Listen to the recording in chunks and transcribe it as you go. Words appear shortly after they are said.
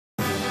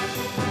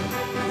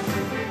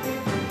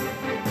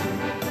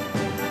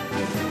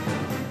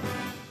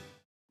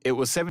It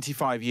was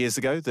 75 years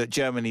ago that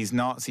Germany's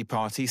Nazi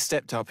Party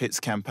stepped up its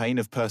campaign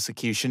of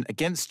persecution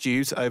against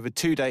Jews over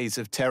 2 days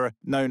of terror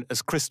known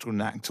as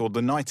Kristallnacht, or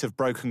the Night of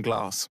Broken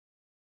Glass.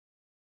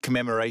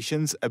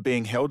 Commemorations are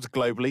being held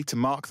globally to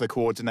mark the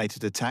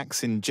coordinated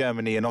attacks in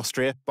Germany and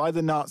Austria by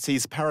the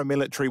Nazis'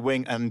 paramilitary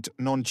wing and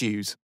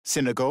non-Jews.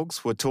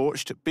 Synagogues were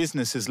torched,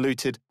 businesses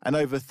looted, and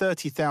over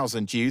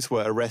 30,000 Jews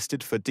were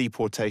arrested for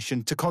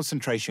deportation to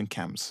concentration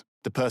camps.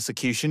 The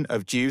persecution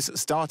of Jews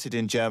started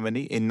in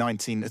Germany in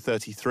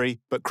 1933,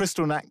 but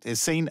Kristallnacht is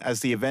seen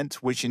as the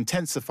event which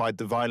intensified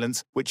the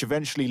violence which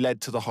eventually led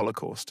to the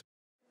Holocaust.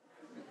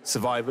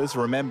 Survivors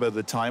remember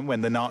the time when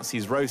the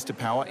Nazis rose to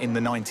power in the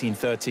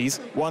 1930s.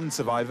 One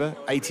survivor,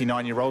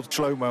 89-year-old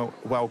Shlomo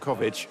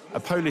Walkowicz, a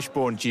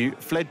Polish-born Jew,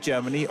 fled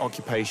Germany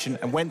occupation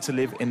and went to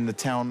live in the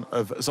town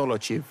of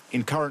Zolochiv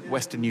in current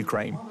western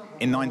Ukraine.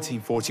 In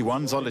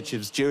 1941,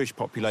 Zolochiv's Jewish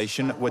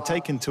population were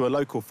taken to a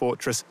local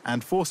fortress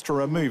and forced to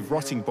remove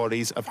rotting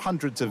bodies of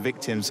hundreds of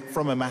victims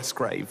from a mass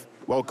grave.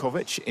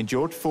 Walkowicz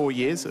endured 4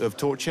 years of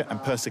torture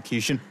and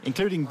persecution,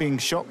 including being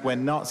shot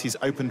when Nazis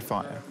opened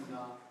fire.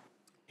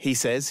 He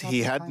says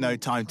he had no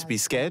time to be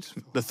scared.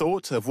 The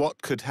thought of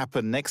what could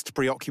happen next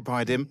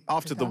preoccupied him.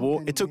 After the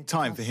war, it took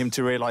time for him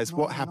to realize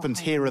what happened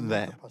here and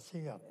there.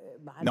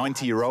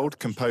 90-year-old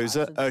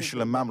composer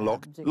Ursula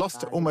Mamlok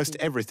lost almost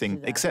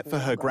everything except for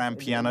her grand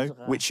piano,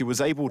 which she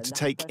was able to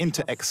take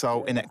into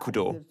exile in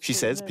Ecuador. She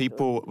says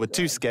people were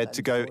too scared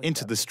to go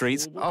into the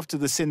streets after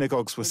the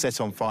synagogues were set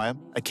on fire.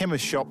 A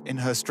chemist shop in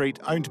her street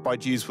owned by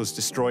Jews was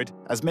destroyed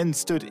as men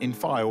stood in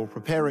file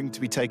preparing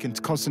to be taken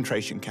to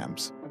concentration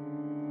camps.